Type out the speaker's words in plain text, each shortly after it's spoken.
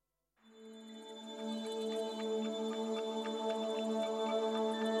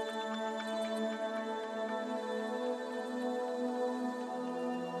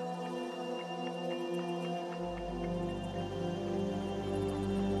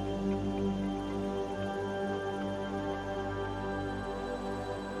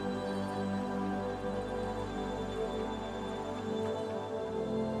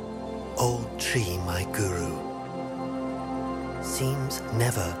old tree, my guru, seems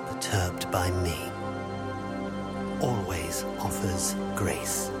never perturbed by me, always offers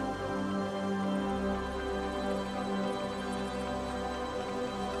grace.